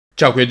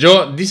Ciao, qui è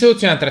Gio di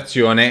Seduzione e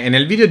Attrazione e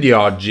nel video di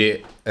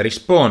oggi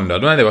rispondo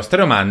ad una delle vostre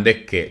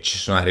domande che ci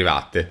sono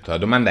arrivate. La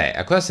domanda è: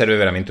 a cosa serve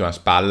veramente una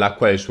spalla?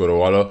 Qual è il suo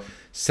ruolo?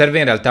 Serve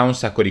in realtà un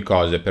sacco di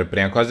cose. Per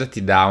prima cosa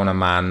ti dà una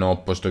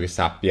mano, posto che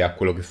sappia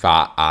quello che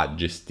fa, a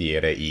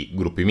gestire i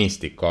gruppi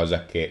misti,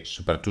 cosa che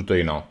soprattutto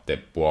di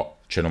notte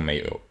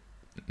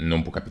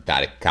non può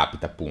capitare,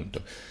 capita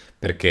appunto.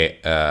 Perché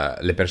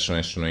le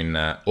persone sono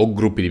in o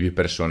gruppi di più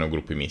persone o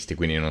gruppi misti,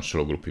 quindi non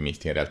solo gruppi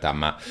misti in realtà,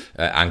 ma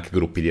anche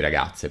gruppi di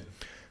ragazze.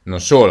 Non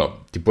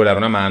solo, ti può dare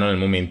una mano nel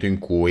momento in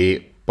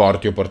cui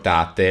porti o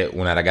portate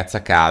una ragazza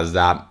a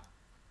casa,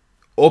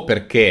 o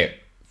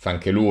perché fa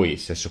anche lui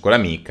sesso con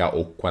l'amica,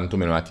 o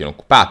quantomeno la tiene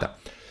occupata.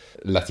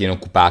 La tiene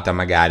occupata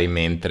magari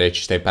mentre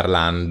ci stai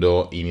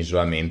parlando in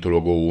isolamento,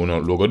 luogo 1,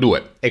 luogo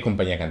 2, e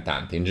compagnia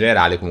cantante. In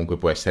generale comunque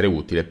può essere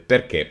utile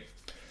perché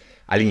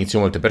all'inizio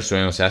molte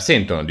persone non se la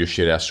sentono di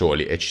uscire da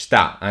soli e ci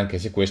sta, anche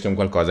se questo è un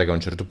qualcosa che a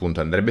un certo punto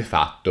andrebbe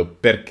fatto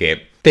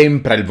perché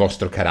tempra il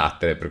vostro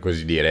carattere, per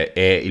così dire,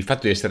 e il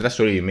fatto di essere da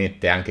soli vi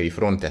mette anche di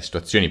fronte a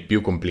situazioni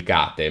più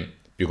complicate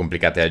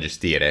da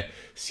gestire,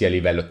 sia a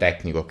livello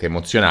tecnico che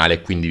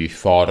emozionale, quindi vi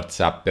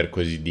forza, per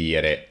così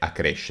dire, a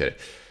crescere.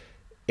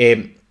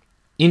 E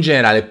in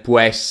generale può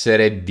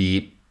essere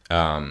di,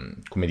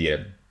 come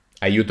dire,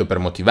 aiuto per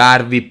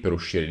motivarvi, per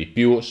uscire di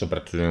più,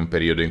 soprattutto in un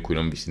periodo in cui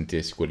non vi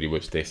sentite sicuri di voi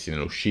stessi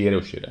nell'uscire,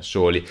 uscire da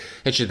soli,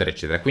 eccetera,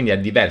 eccetera. Quindi ha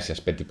diversi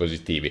aspetti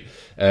positivi.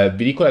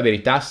 Vi dico la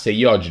verità, se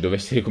io oggi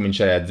dovessi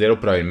ricominciare da zero,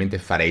 probabilmente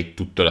farei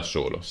tutto da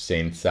solo,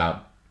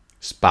 senza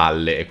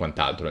spalle e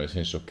quant'altro, nel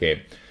senso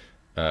che,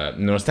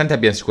 nonostante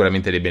abbia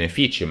sicuramente dei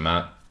benefici,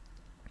 ma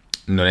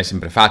non è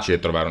sempre facile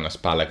trovare una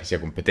spalla che sia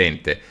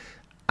competente,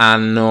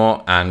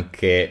 hanno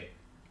anche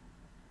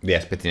degli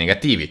aspetti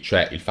negativi,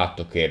 cioè il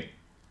fatto che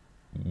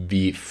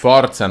vi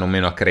forzano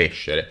meno a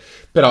crescere,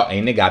 però è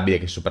innegabile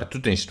che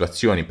soprattutto in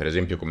situazioni, per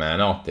esempio come la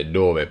notte,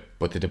 dove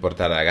potete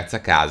portare la ragazza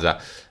a casa,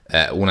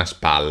 una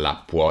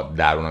spalla può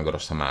dare una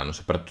grossa mano,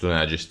 soprattutto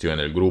nella gestione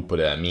del gruppo,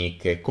 delle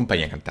amiche,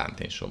 compagnia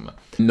cantante, insomma.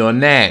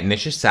 Non è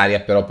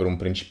necessaria, però per un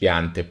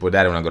principiante può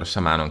dare una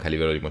grossa mano anche a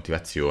livello di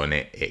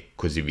motivazione e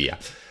così via.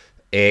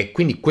 E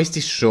quindi questi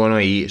sono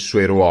i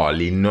suoi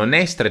ruoli. Non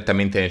è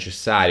strettamente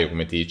necessario,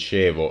 come ti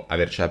dicevo,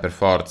 avercela per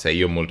forza.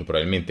 Io molto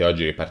probabilmente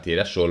oggi ripartirei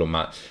da solo,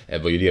 ma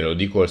voglio dire, lo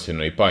dico al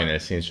senno di poi,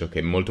 nel senso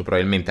che molto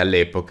probabilmente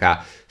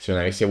all'epoca, se non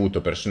avessi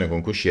avuto persone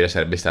con cui uscire,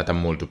 sarebbe stata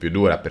molto più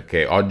dura,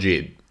 perché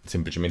oggi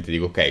semplicemente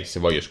dico ok, se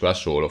voglio esco da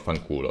solo,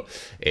 fanculo,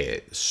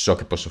 e so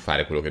che posso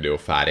fare quello che devo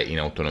fare in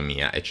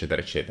autonomia, eccetera,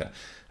 eccetera.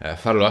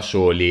 Farlo da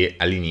soli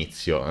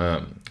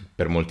all'inizio,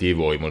 per molti di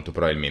voi molto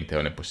probabilmente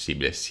non è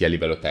possibile, sia a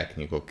livello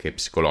tecnico che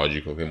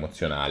psicologico che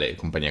emozionale e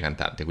compagnia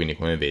cantante, quindi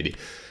come vedi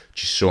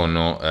ci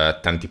sono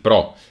tanti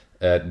pro.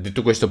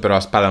 Detto questo, però,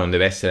 a spalla non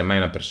deve essere mai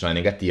una persona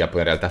negativa.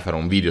 Poi in realtà farò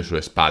un video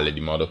sulle spalle, di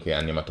modo che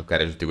andiamo a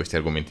toccare tutti questi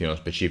argomenti nello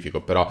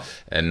specifico, però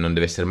non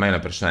deve essere mai una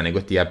persona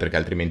negativa, perché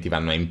altrimenti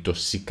vanno a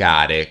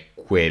intossicare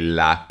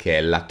quella che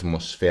è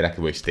l'atmosfera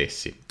che voi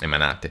stessi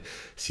emanate.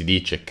 Si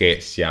dice che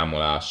siamo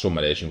la somma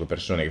delle 5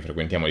 persone che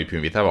frequentiamo di più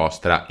in vita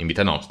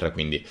nostra,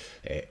 quindi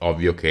è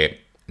ovvio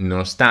che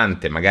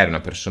nonostante magari una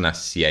persona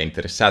sia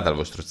interessata al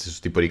vostro stesso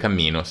tipo di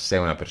cammino, se è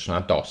una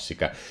persona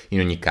tossica,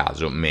 in ogni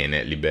caso me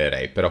ne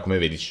libererei. Però come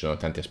vedi ci sono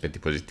tanti aspetti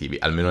positivi,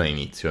 almeno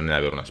all'inizio,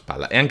 nell'avere una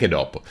spalla, e anche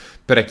dopo.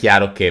 Però è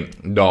chiaro che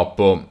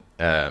dopo,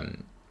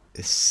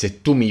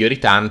 se tu migliori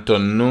tanto,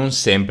 non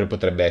sempre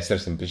potrebbe essere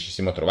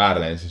semplicissimo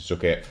trovarla, nel senso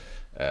che,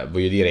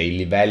 voglio dire, i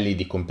livelli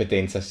di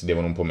competenza si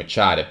devono un po'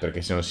 matchare,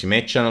 perché se non si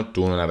matchano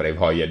tu non avrai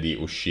voglia di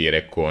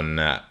uscire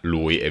con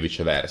lui e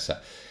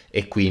viceversa.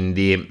 E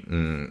quindi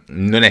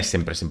non è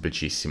sempre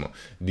semplicissimo.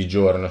 Di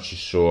giorno ci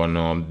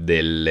sono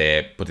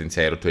delle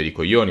potenziali rotture di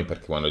coglioni,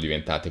 perché quando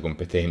diventate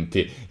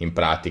competenti in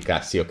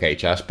pratica, sì, ok,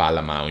 c'è la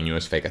spalla, ma ognuno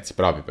si fa i cazzi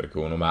propri, perché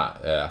uno va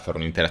a fare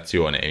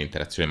un'interazione e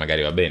l'interazione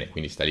magari va bene,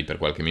 quindi sta lì per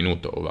qualche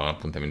minuto o va a un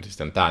appuntamento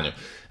istantaneo.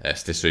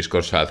 Stesso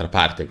discorso dall'altra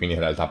parte, quindi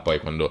in realtà poi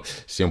quando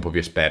si è un po'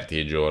 più esperti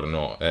il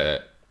giorno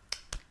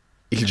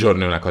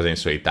è una cosa in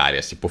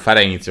solitaria. Si può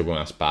fare all'inizio con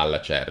una spalla,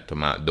 certo,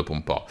 ma dopo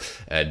un po'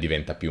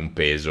 diventa più un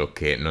peso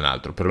che non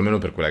altro, perlomeno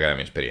per quella che è la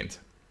mia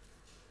esperienza.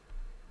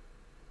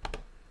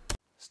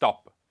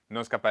 Stop,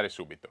 non scappare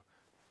subito.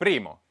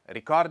 Primo,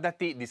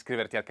 ricordati di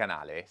iscriverti al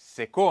canale.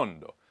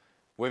 Secondo,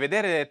 vuoi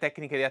vedere delle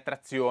tecniche di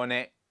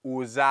attrazione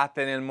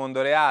usate nel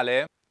mondo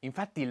reale?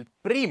 Infatti il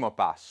primo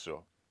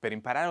passo per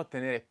imparare a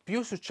ottenere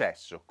più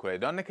successo con le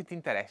donne che ti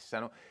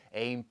interessano è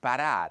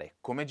imparare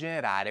come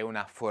generare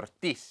una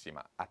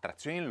fortissima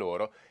attrazione in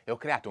loro, e ho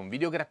creato un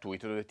video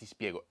gratuito dove ti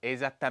spiego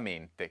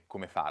esattamente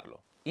come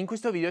farlo. In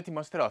questo video ti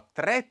mostrerò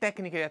 3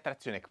 tecniche di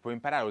attrazione che puoi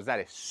imparare a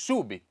usare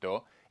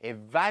subito e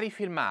vari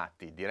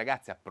filmati di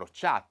ragazze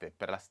approcciate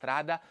per la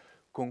strada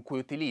con cui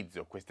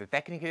utilizzo queste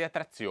tecniche di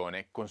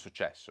attrazione con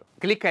successo.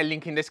 Clicca il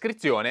link in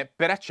descrizione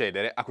per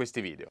accedere a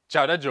questi video.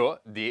 Ciao da Joe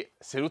di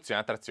Seduzione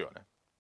e Attrazione.